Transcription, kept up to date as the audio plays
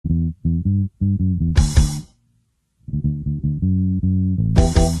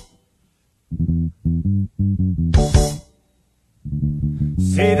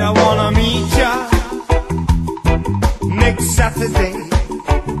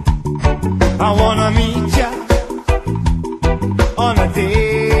I wanna meet ya on a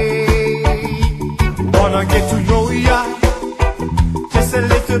date. Wanna get to know ya just a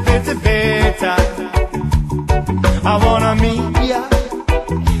little bit better. I wanna meet ya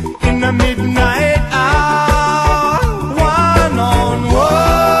in the midnight hour, one on one,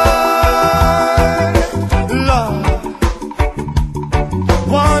 love,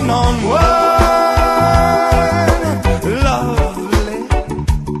 one on one, lovely,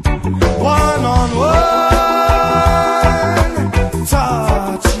 one on one,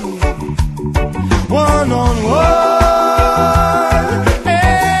 touchy, one on one.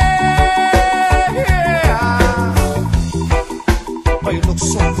 You look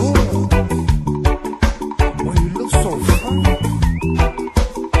so good. Oh, you look so fine.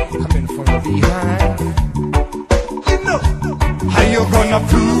 Coming from behind. You know how you gonna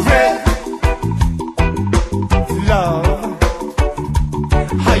prove it, love?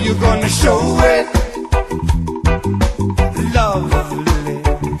 How you gonna show it, lovely?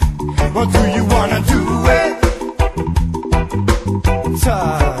 Or do you wanna do it,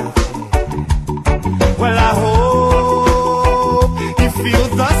 touchy? Well, I hope feel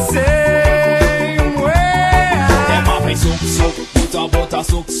the same way. Them a fi soak, butter,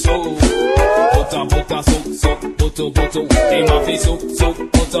 soak, butter, soak, butter. Them a fi soak,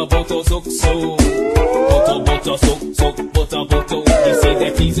 butter, soak, butter, soak, butter. You say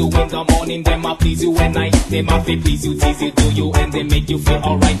they please you in the morning, them a please you at night. Them a fi please you, tease you, do you, and they make you feel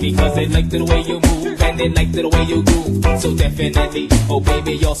alright because they like the way you move and they like the way you groove. So definitely, oh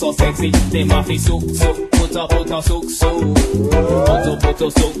baby, you're so sexy. Them a fi soak, butter, soak,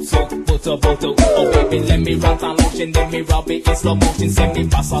 butter. Oh baby, let me run on lotion, let me rub it in slow motion. Send me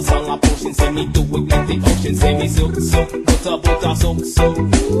pass us on la potion, send me do it like the ocean. Send me soak, butter, soak,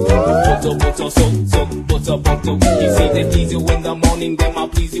 butter. You see they please you in the morning, them I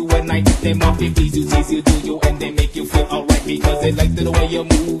please you at night. Them I please you, tease you, do you, and they make you feel alright because they like the way you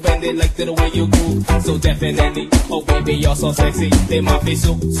move and they like the way you groove. So definitely, oh baby, you're so sexy. Them I feel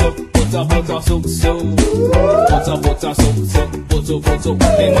soak, butter, soak, butter, butter.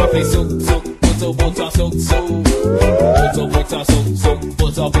 Them I feel soak, butter, soak,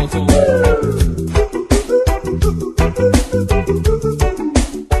 butter, butter.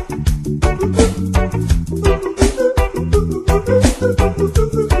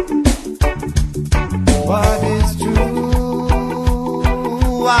 What is true,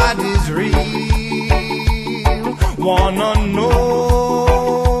 what is real, wanna know